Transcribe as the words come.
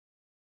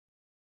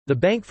The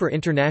Bank for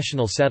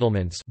International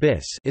Settlements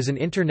 (BIS) is an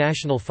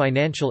international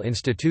financial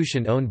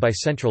institution owned by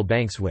central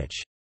banks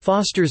which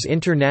fosters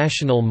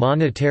international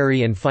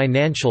monetary and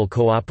financial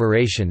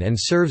cooperation and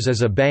serves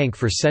as a bank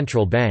for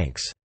central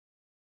banks.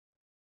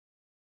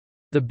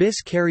 The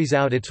BIS carries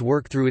out its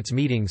work through its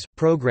meetings,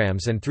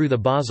 programs and through the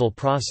Basel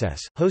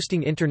process,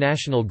 hosting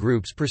international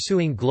groups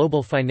pursuing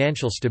global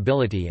financial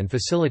stability and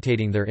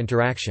facilitating their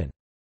interaction.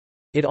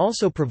 It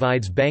also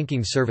provides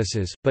banking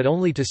services, but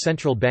only to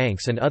central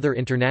banks and other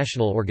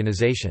international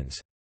organizations.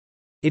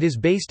 It is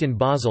based in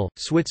Basel,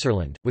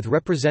 Switzerland, with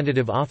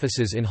representative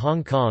offices in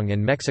Hong Kong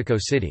and Mexico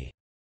City.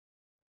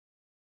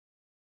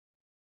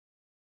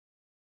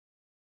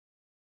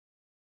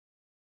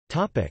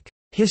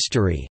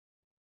 History.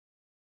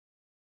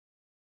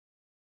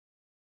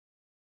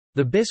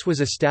 The BIS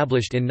was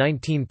established in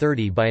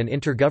 1930 by an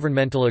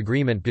intergovernmental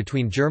agreement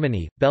between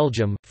Germany,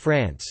 Belgium,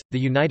 France, the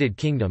United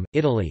Kingdom,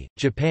 Italy,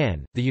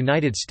 Japan, the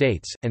United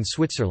States, and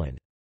Switzerland.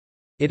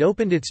 It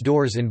opened its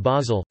doors in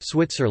Basel,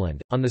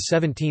 Switzerland, on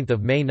 17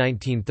 May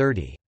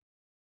 1930.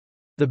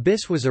 The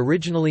BIS was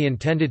originally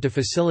intended to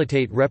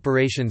facilitate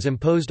reparations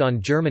imposed on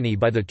Germany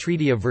by the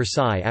Treaty of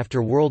Versailles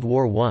after World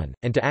War I,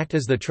 and to act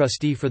as the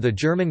trustee for the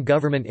German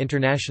government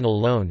international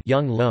loan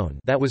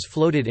that was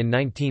floated in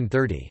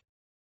 1930.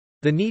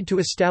 The need to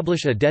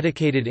establish a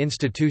dedicated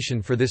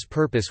institution for this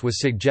purpose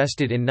was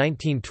suggested in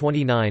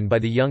 1929 by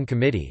the Young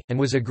Committee, and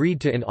was agreed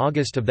to in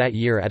August of that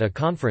year at a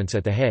conference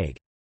at The Hague.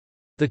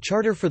 The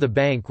charter for the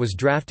bank was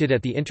drafted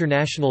at the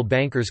International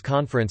Bankers'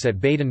 Conference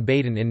at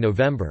Baden-Baden in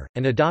November,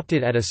 and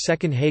adopted at a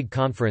second Hague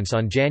conference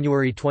on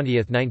January 20,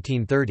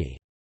 1930.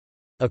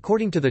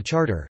 According to the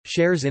charter,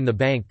 shares in the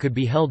bank could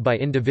be held by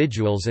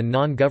individuals and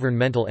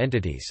non-governmental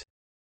entities.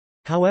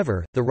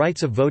 However, the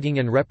rights of voting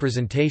and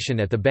representation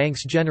at the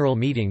bank's general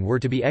meeting were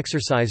to be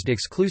exercised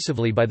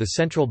exclusively by the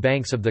central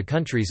banks of the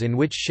countries in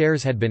which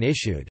shares had been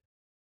issued.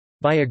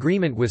 By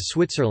agreement with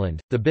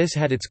Switzerland, the BIS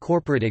had its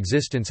corporate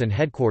existence and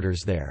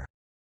headquarters there.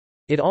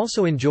 It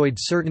also enjoyed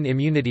certain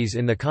immunities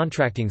in the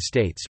contracting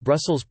states,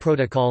 Brussels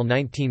Protocol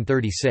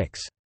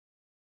 1936.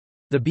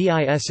 The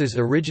BIS's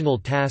original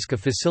task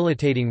of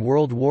facilitating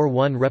World War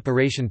I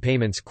reparation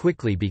payments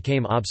quickly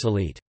became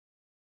obsolete.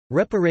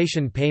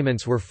 Reparation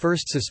payments were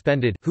first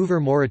suspended Hoover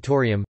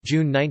Moratorium,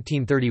 June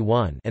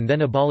 1931 and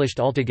then abolished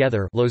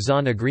altogether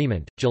Lausanne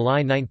Agreement,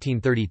 July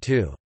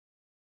 1932.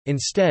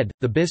 Instead,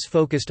 the BIS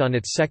focused on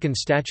its second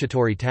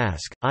statutory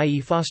task,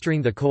 i.e.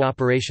 fostering the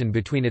cooperation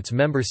between its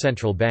member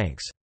central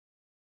banks.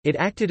 It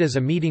acted as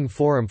a meeting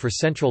forum for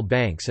central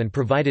banks and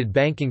provided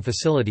banking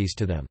facilities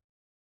to them.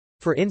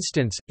 For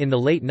instance, in the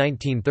late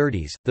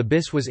 1930s, the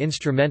BIS was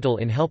instrumental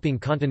in helping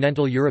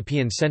continental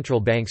European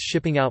central banks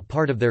shipping out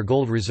part of their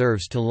gold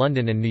reserves to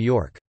London and New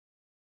York.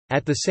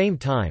 At the same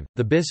time,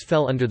 the BIS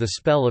fell under the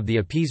spell of the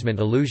appeasement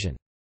illusion.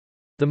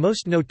 The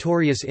most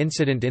notorious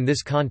incident in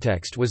this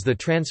context was the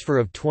transfer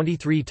of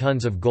 23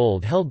 tons of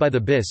gold held by the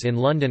BIS in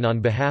London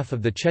on behalf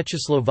of the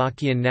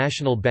Czechoslovakian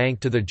National Bank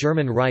to the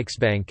German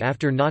Reichsbank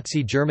after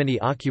Nazi Germany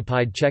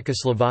occupied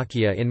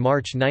Czechoslovakia in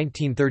March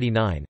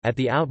 1939. At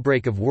the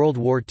outbreak of World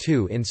War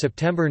II in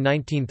September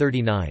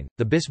 1939,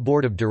 the BIS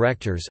Board of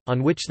Directors,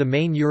 on which the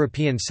main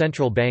European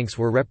central banks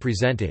were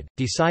represented,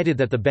 decided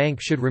that the bank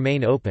should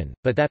remain open,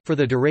 but that, for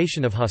the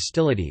duration of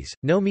hostilities,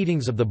 no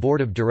meetings of the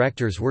Board of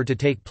Directors were to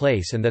take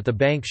place and that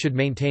the bank should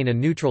maintain a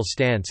neutral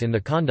stance in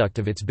the conduct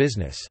of its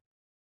business.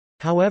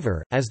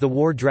 However, as the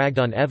war dragged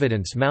on,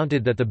 evidence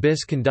mounted that the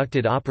BIS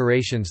conducted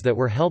operations that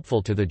were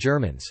helpful to the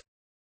Germans.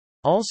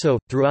 Also,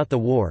 throughout the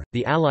war,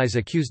 the Allies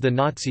accused the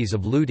Nazis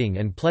of looting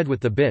and pled with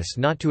the BIS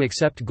not to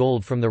accept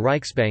gold from the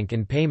Reichsbank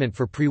in payment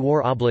for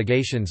pre-war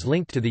obligations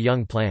linked to the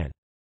Young Plan.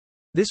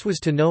 This was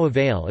to no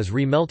avail, as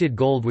remelted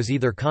gold was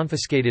either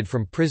confiscated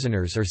from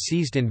prisoners or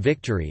seized in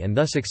victory and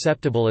thus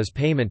acceptable as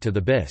payment to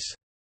the BIS.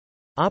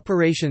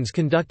 Operations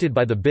conducted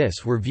by the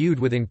BIS were viewed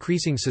with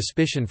increasing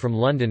suspicion from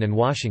London and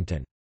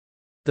Washington.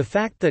 The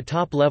fact that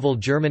top-level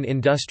German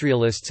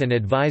industrialists and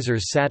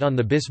advisors sat on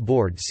the BIS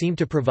board seemed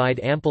to provide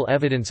ample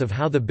evidence of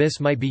how the BIS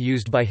might be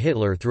used by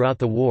Hitler throughout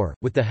the war,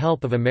 with the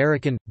help of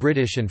American,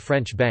 British and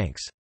French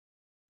banks.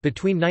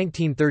 Between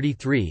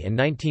 1933 and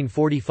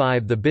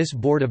 1945 the BIS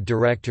board of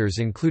directors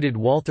included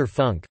Walther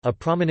Funk, a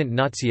prominent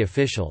Nazi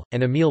official,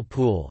 and Emil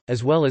Pool,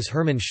 as well as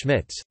Hermann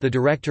Schmitz, the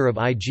director of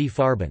IG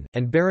Farben,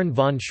 and Baron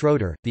von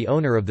Schroeder, the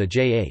owner of the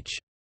J.H.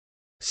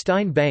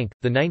 Stein Bank.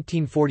 The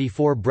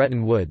 1944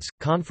 Bretton Woods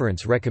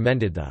Conference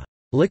recommended the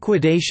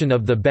liquidation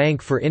of the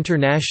Bank for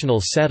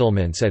International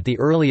Settlements at the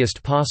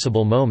earliest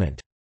possible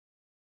moment.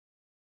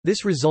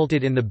 This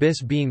resulted in the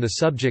BIS being the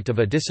subject of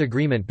a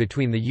disagreement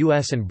between the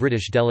US and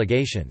British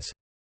delegations.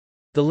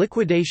 The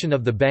liquidation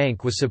of the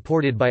bank was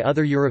supported by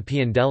other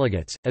European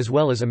delegates, as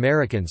well as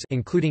Americans,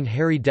 including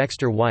Harry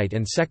Dexter White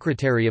and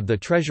Secretary of the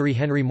Treasury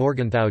Henry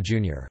Morgenthau,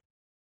 Jr.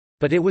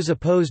 But it was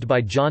opposed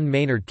by John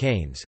Maynard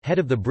Keynes, head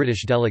of the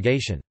British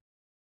delegation.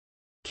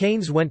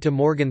 Keynes went to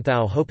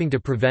Morgenthau hoping to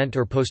prevent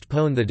or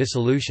postpone the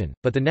dissolution,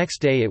 but the next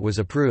day it was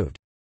approved.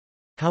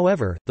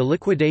 However, the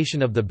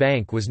liquidation of the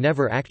bank was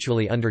never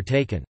actually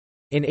undertaken.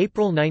 In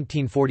April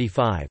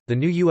 1945, the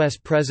new U.S.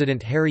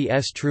 President Harry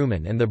S.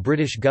 Truman and the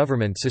British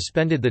government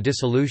suspended the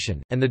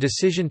dissolution, and the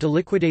decision to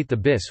liquidate the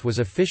BIS was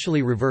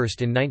officially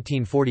reversed in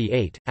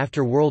 1948.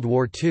 After World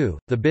War II,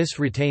 the BIS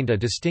retained a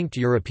distinct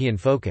European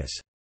focus.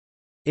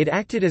 It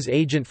acted as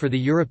agent for the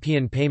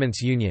European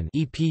Payments Union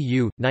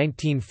 (EPU)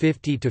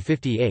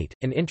 1950–58,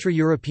 an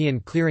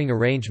intra-European clearing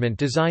arrangement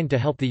designed to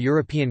help the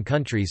European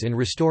countries in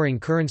restoring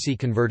currency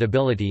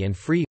convertibility and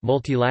free,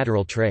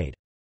 multilateral trade.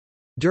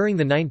 During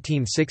the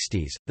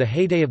 1960s, the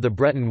heyday of the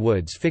Bretton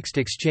Woods fixed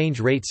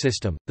exchange rate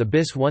system, the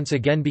BIS once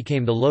again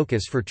became the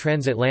locus for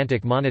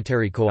transatlantic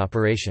monetary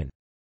cooperation.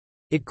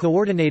 It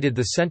coordinated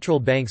the central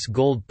bank's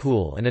gold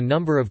pool and a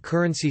number of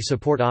currency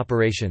support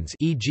operations,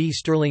 e.g.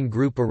 Sterling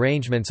Group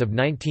arrangements of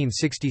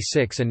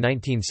 1966 and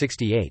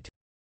 1968.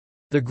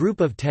 The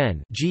Group of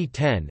Ten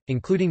 (G10),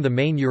 including the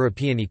main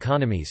European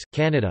economies,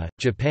 Canada,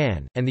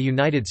 Japan, and the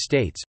United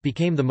States,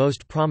 became the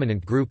most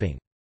prominent grouping.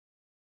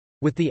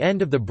 With the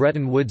end of the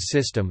Bretton Woods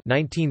system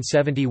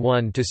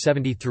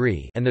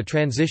 1971–73 and the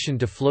transition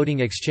to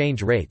floating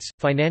exchange rates,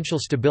 financial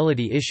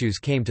stability issues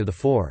came to the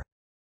fore.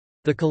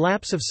 The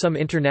collapse of some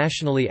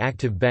internationally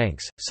active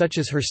banks, such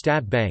as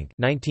Herstatt Bank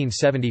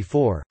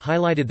 1974,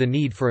 highlighted the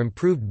need for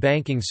improved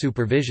banking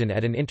supervision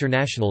at an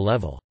international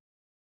level.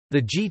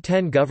 The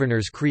G10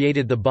 governors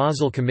created the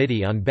Basel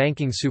Committee on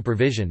Banking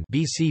Supervision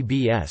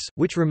 (BCBS),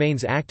 which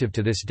remains active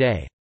to this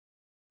day.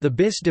 The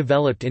BIS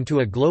developed into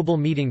a global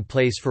meeting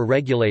place for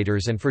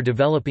regulators and for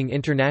developing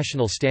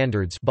international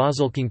standards,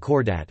 Basel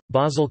Concordat,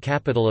 Basel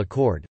Capital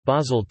Accord,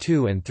 Basel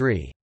II and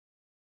III.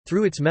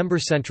 Through its member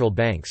central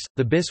banks,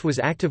 the BIS was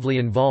actively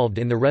involved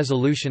in the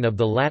resolution of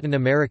the Latin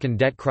American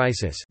debt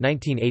crisis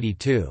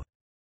 1982.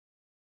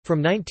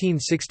 From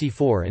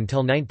 1964 until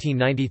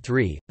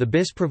 1993, the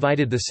BIS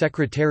provided the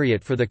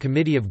Secretariat for the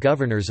Committee of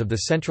Governors of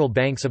the Central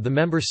Banks of the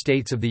Member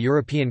States of the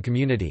European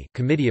Community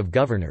Committee of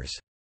Governors.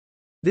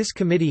 This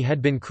committee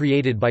had been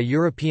created by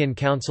European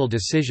Council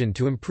decision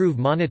to improve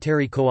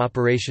monetary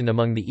cooperation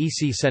among the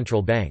EC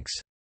central banks.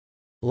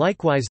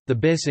 Likewise, the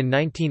BIS in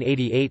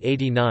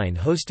 1988–89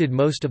 hosted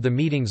most of the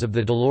meetings of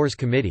the Delors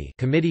Committee,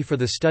 Committee for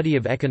the Study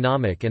of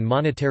Economic and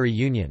Monetary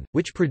Union,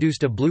 which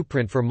produced a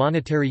blueprint for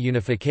monetary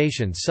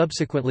unification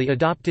subsequently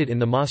adopted in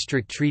the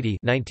Maastricht Treaty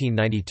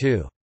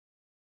 1992.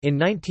 In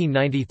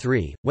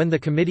 1993, when the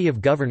Committee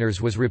of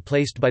Governors was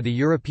replaced by the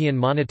European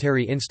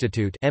Monetary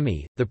Institute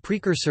 (EMI), the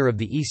precursor of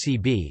the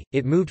ECB,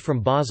 it moved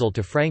from Basel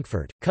to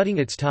Frankfurt, cutting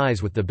its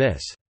ties with the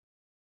BIS.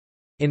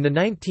 In the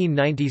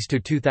 1990s to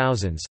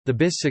 2000s, the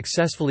BIS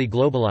successfully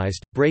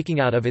globalized, breaking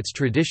out of its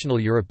traditional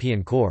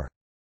European core.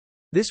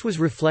 This was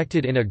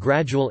reflected in a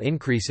gradual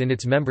increase in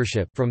its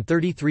membership from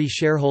 33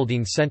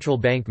 shareholding central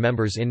bank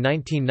members in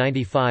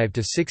 1995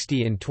 to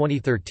 60 in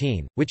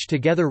 2013, which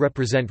together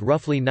represent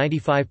roughly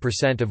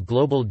 95% of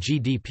global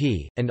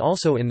GDP, and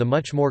also in the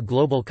much more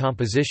global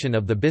composition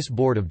of the BIS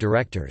board of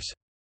directors.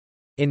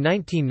 In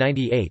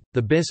 1998,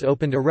 the BIS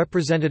opened a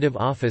representative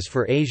office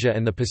for Asia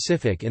and the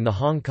Pacific in the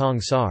Hong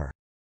Kong SAR.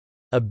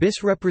 A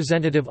BIS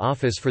representative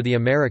office for the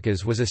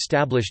Americas was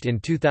established in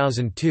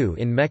 2002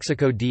 in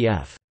Mexico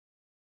DF.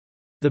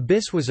 The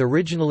BIS was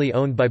originally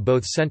owned by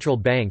both central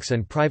banks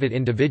and private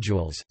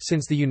individuals,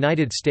 since the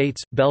United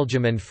States,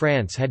 Belgium and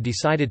France had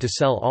decided to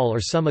sell all or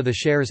some of the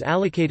shares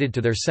allocated to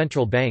their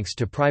central banks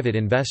to private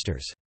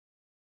investors.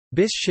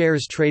 BIS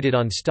shares traded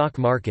on stock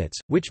markets,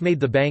 which made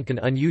the bank an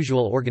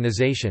unusual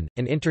organization,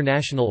 an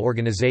international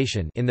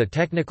organization in the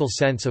technical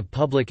sense of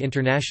public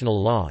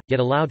international law, yet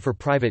allowed for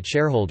private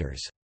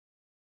shareholders.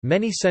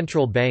 Many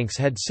central banks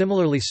had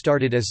similarly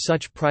started as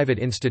such private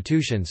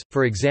institutions,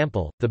 for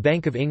example, the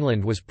Bank of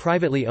England was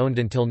privately owned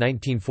until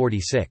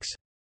 1946.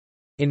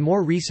 In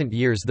more recent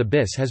years the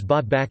BIS has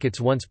bought back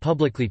its once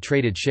publicly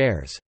traded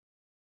shares.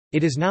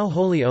 It is now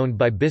wholly owned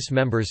by BIS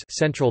members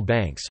central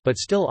banks but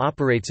still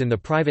operates in the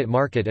private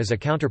market as a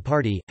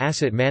counterparty,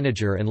 asset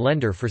manager and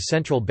lender for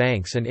central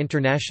banks and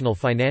international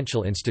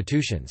financial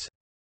institutions.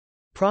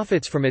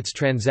 Profits from its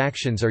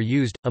transactions are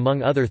used,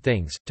 among other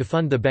things, to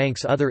fund the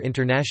bank's other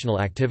international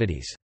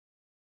activities.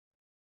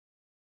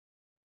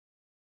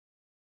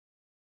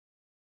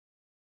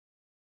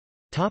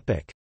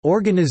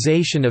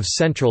 Organization of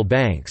central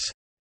banks.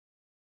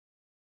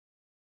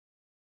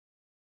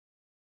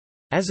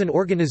 As an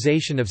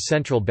organization of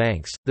central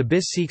banks, the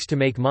BIS seeks to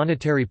make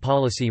monetary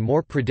policy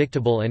more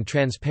predictable and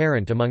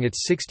transparent among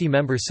its 60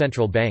 member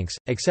central banks,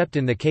 except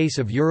in the case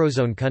of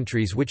Eurozone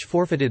countries which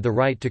forfeited the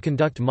right to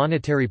conduct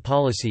monetary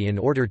policy in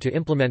order to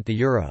implement the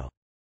euro.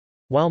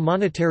 While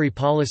monetary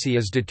policy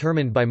is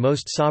determined by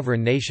most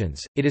sovereign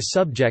nations, it is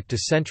subject to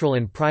central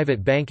and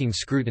private banking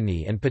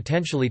scrutiny and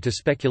potentially to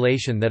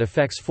speculation that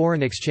affects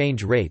foreign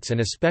exchange rates and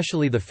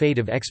especially the fate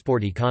of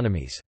export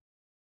economies.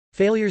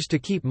 Failures to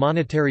keep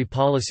monetary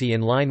policy in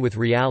line with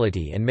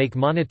reality and make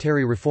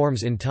monetary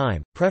reforms in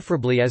time,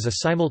 preferably as a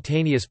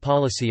simultaneous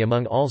policy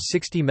among all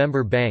 60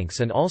 member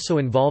banks and also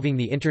involving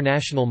the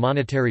International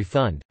Monetary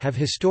Fund, have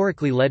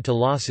historically led to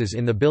losses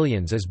in the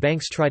billions as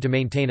banks try to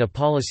maintain a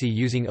policy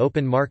using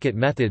open market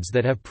methods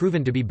that have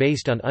proven to be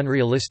based on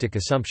unrealistic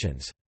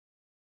assumptions.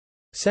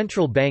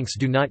 Central banks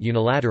do not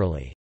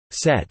unilaterally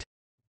set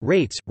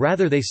rates,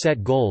 rather they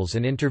set goals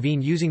and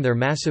intervene using their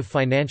massive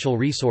financial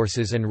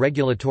resources and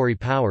regulatory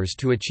powers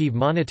to achieve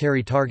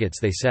monetary targets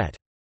they set.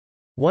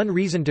 One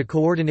reason to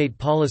coordinate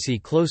policy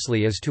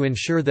closely is to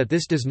ensure that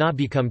this does not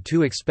become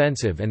too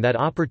expensive and that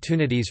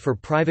opportunities for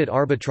private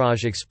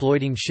arbitrage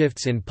exploiting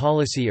shifts in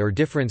policy or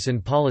difference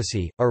in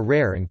policy are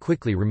rare and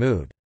quickly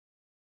removed.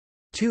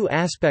 Two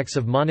aspects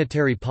of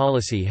monetary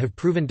policy have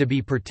proven to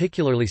be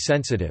particularly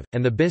sensitive,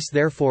 and the BIS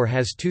therefore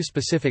has two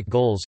specific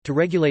goals: to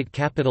regulate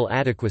capital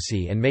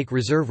adequacy and make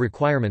reserve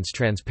requirements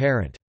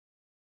transparent.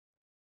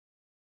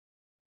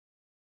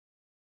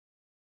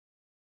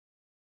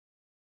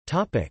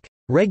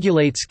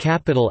 Regulates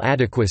capital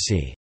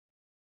adequacy.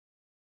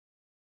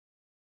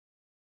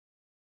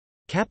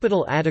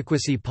 Capital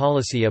adequacy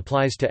policy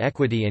applies to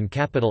equity and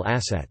capital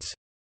assets.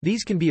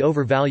 These can be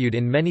overvalued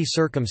in many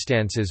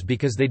circumstances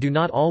because they do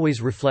not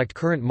always reflect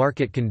current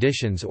market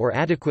conditions or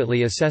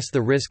adequately assess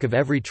the risk of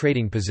every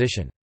trading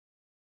position.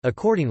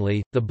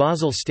 Accordingly, the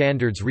Basel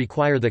standards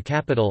require the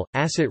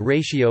capital-asset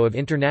ratio of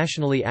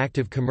internationally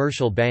active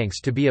commercial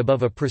banks to be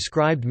above a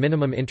prescribed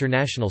minimum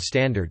international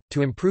standard,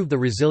 to improve the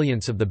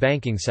resilience of the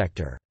banking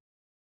sector.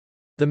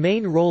 The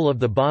main role of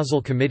the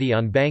Basel Committee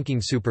on Banking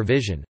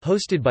Supervision,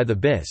 hosted by the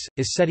BIS,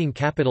 is setting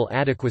capital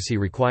adequacy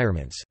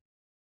requirements.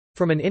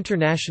 From an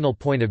international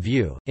point of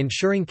view,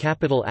 ensuring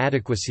capital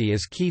adequacy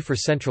is key for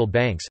central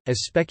banks,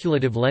 as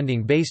speculative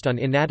lending based on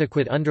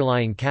inadequate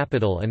underlying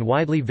capital and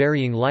widely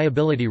varying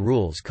liability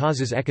rules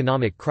causes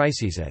economic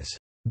crises as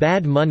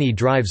bad money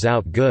drives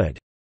out good.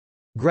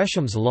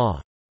 Gresham's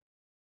law.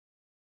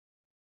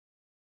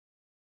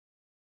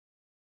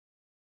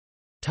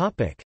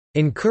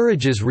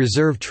 Encourages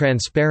reserve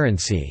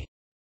transparency.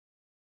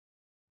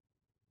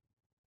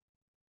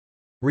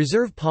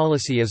 Reserve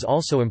policy is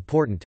also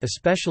important,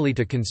 especially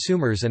to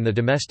consumers and the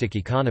domestic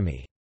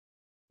economy.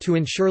 To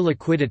ensure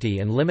liquidity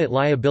and limit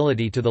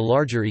liability to the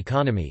larger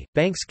economy,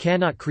 banks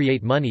cannot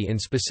create money in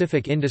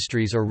specific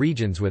industries or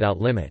regions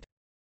without limit.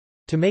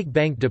 To make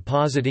bank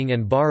depositing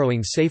and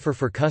borrowing safer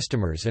for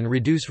customers and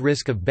reduce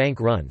risk of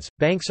bank runs,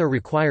 banks are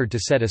required to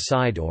set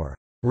aside or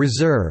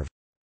reserve.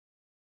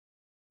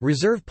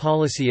 Reserve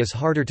policy is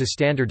harder to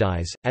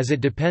standardize, as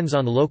it depends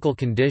on local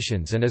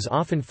conditions and is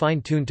often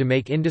fine-tuned to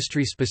make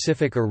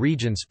industry-specific or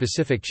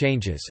region-specific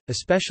changes,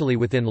 especially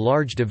within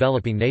large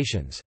developing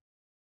nations.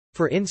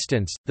 For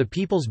instance, the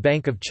People's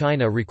Bank of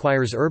China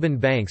requires urban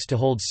banks to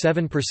hold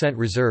 7%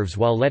 reserves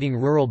while letting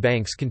rural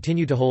banks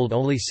continue to hold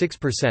only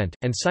 6%,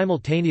 and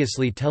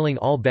simultaneously telling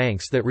all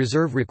banks that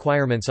reserve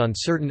requirements on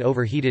certain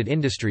overheated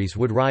industries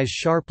would rise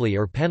sharply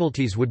or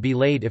penalties would be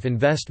laid if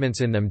investments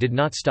in them did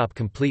not stop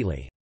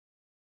completely.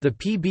 The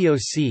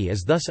PBOC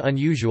is thus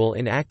unusual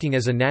in acting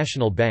as a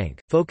national bank,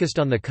 focused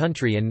on the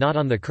country and not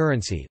on the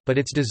currency, but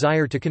its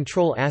desire to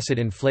control asset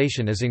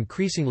inflation is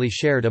increasingly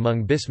shared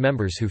among BIS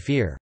members who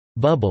fear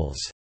bubbles,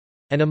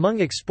 and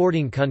among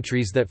exporting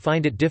countries that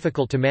find it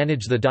difficult to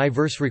manage the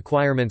diverse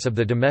requirements of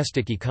the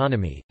domestic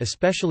economy,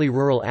 especially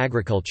rural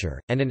agriculture,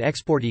 and an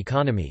export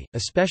economy,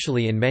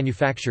 especially in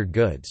manufactured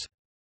goods.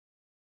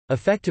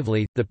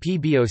 Effectively, the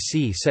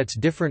PBOC sets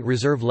different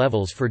reserve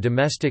levels for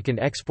domestic and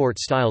export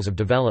styles of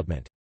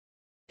development.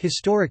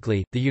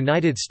 Historically, the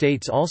United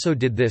States also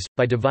did this,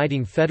 by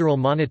dividing federal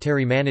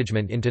monetary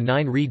management into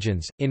 9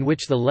 regions, in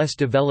which the less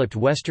developed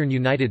western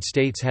United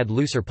States had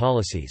looser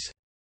policies.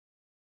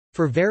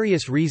 For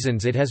various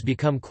reasons it has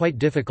become quite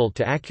difficult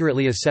to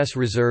accurately assess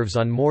reserves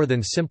on more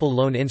than simple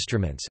loan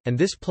instruments, and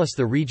this plus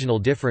the regional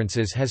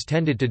differences has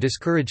tended to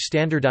discourage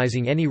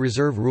standardizing any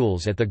reserve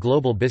rules at the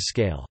global BIS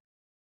scale.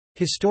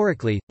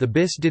 Historically, the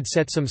BIS did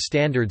set some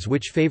standards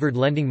which favored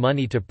lending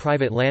money to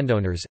private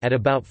landowners at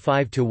about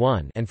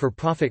 5-1 and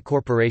for-profit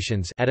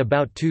corporations at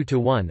about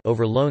 2-1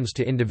 over loans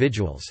to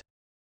individuals.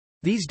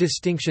 These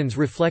distinctions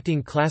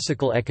reflecting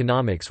classical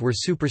economics were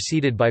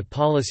superseded by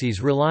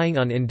policies relying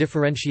on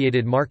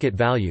indifferentiated market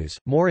values,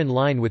 more in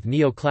line with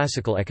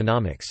neoclassical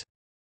economics.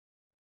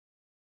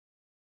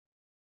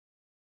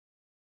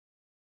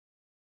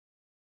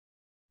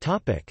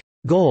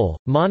 Goal: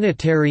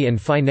 monetary and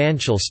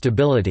financial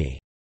stability.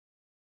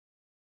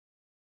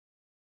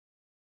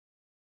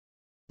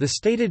 The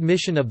stated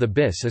mission of the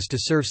BIS is to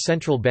serve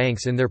central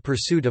banks in their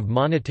pursuit of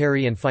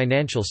monetary and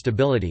financial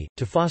stability,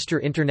 to foster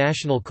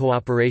international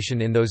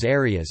cooperation in those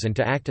areas and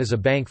to act as a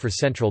bank for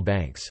central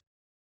banks.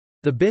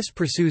 The BIS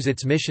pursues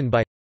its mission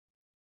by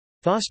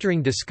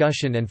fostering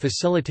discussion and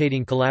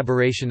facilitating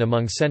collaboration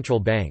among central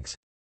banks,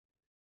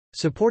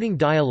 supporting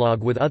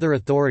dialogue with other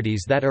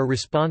authorities that are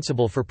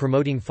responsible for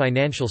promoting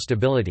financial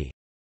stability,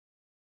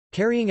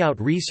 carrying out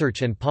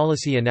research and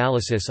policy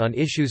analysis on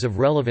issues of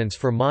relevance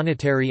for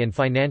monetary and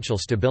financial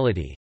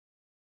stability,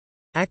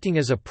 acting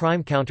as a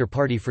prime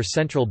counterparty for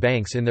central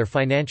banks in their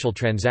financial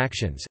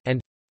transactions,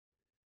 and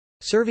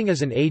serving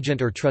as an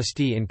agent or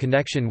trustee in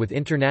connection with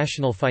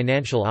international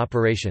financial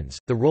operations.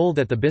 The role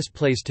that the BIS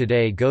plays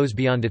today goes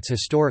beyond its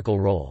historical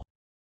role.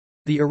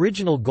 The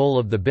original goal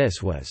of the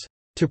BIS was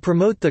To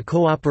promote the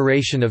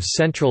cooperation of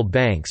central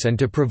banks and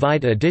to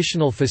provide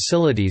additional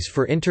facilities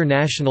for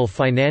international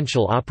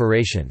financial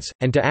operations,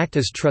 and to act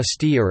as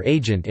trustee or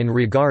agent in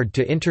regard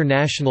to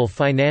international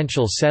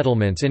financial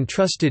settlements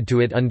entrusted to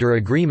it under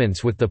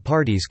agreements with the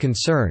parties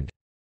concerned,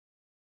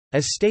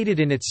 as stated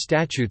in its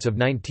statutes of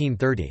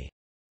 1930.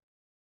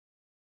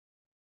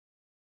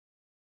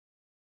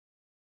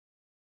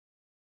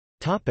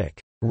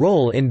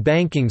 Role in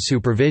banking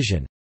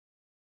supervision.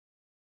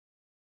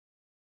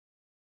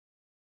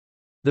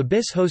 The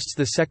BIS hosts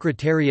the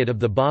Secretariat of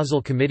the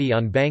Basel Committee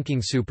on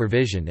Banking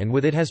Supervision and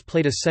with it has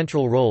played a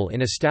central role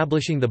in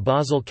establishing the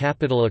Basel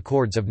Capital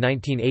Accords of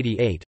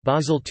 1988,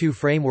 Basel II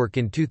Framework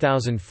in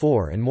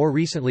 2004 and more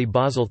recently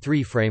Basel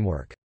III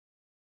Framework.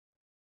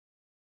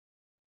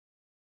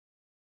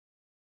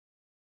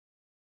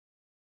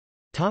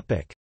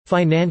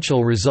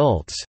 Financial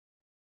results.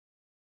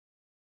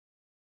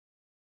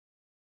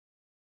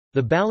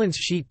 The balance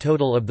sheet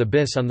total of the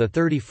BIS on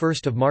 31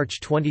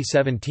 March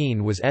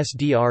 2017 was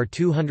SDR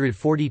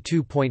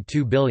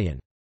 242.2 billion.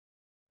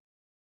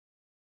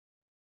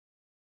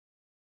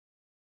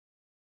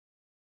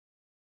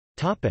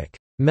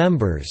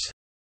 Members.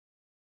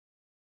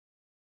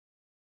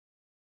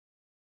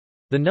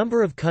 The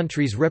number of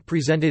countries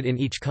represented in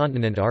each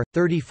continent are,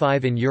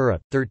 35 in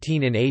Europe,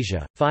 13 in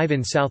Asia, 5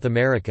 in South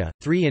America,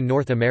 3 in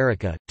North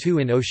America, 2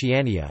 in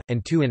Oceania,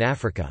 and 2 in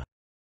Africa.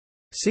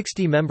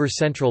 60 member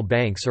central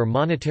banks or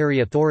monetary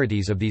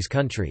authorities of these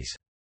countries.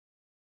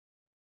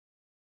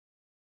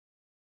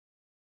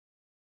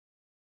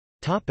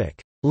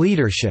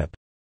 Leadership.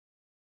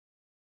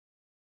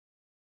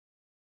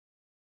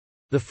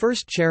 The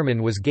first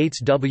chairman was Gates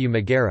W.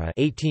 Magara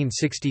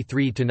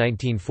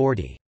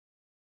 (1863–1940).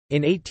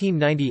 In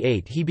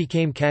 1898 he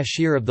became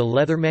cashier of the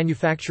Leather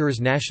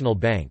Manufacturers National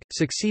Bank,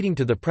 succeeding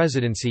to the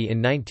presidency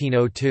in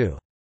 1902.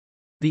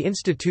 The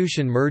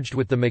institution merged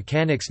with the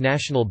Mechanics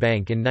National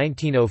Bank in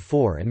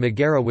 1904 and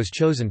Magara was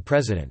chosen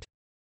president.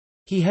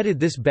 He headed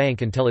this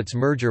bank until its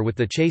merger with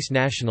the Chase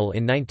National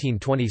in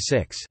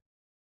 1926.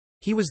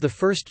 He was the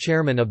first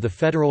chairman of the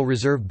Federal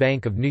Reserve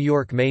Bank of New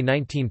York May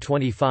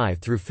 1925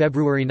 through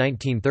February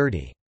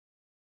 1930.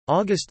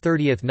 August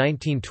 30,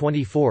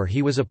 1924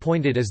 he was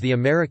appointed as the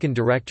American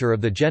Director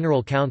of the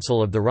General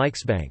Counsel of the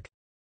Reichsbank.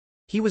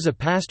 He was a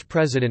past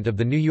president of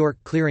the New York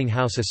Clearing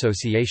House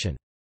Association.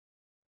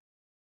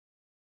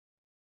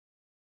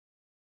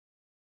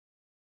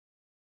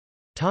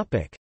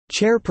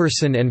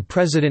 Chairperson and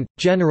President,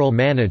 General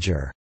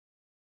Manager.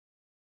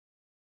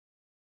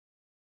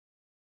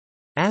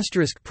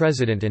 *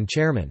 President and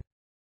Chairman.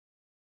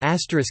 *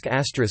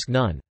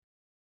 None.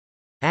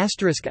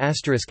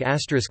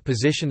 ******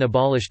 Position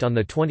abolished on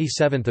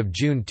 27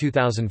 June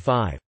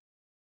 2005.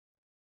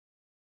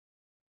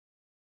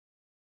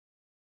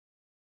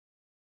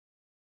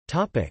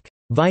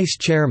 Vice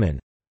Chairman.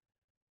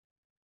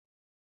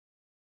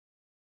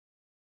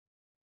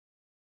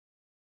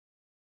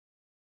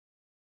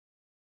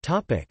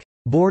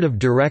 Board of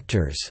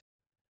Directors.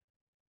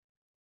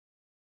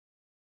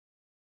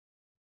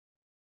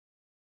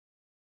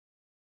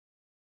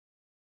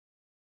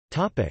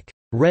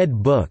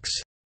 Red Books.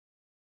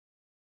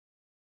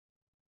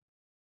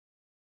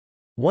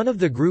 One of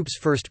the group's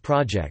first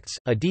projects,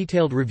 a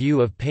detailed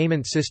review of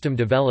payment system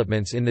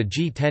developments in the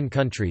G10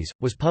 countries,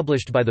 was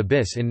published by the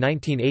BIS in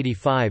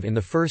 1985 in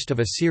the first of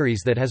a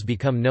series that has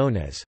become known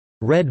as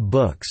Red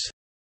Books.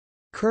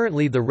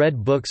 Currently the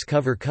Red Books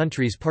cover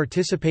countries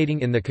participating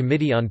in the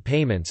Committee on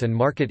Payments and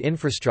Market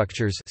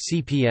Infrastructures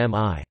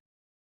 (CPMI).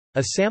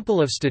 A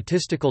sample of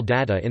statistical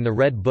data in the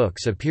Red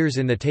Books appears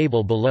in the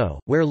table below,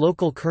 where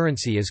local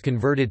currency is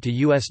converted to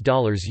US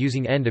dollars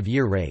using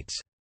end-of-year rates.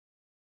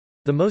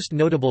 The most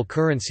notable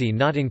currency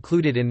not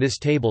included in this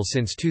table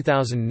since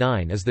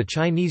 2009 is the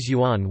Chinese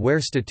yuan,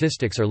 where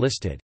statistics are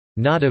listed,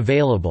 "not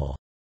available."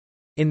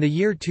 In the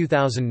year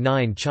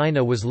 2009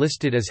 China was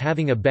listed as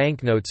having a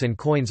banknotes and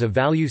coins of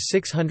value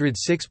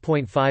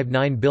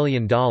 $606.59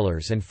 billion and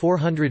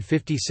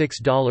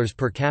 $456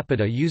 per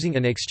capita using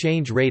an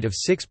exchange rate of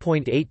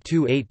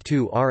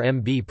 6.8282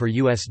 RMB per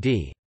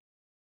USD.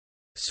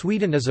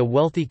 Sweden is a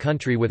wealthy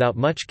country without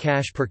much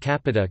cash per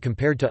capita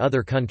compared to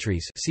other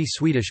countries, see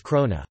Swedish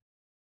krona.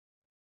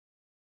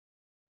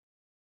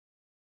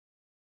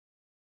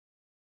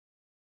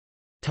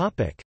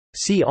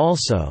 See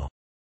also: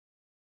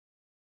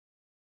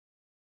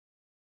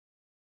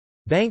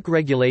 Bank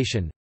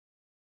regulation,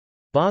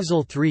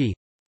 Basel III,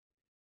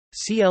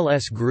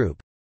 CLS Group,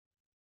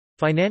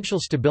 Financial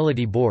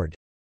Stability Board,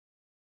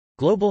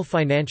 Global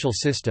Financial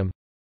System,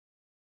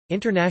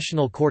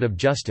 International Court of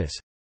Justice,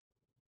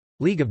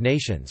 League of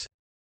Nations.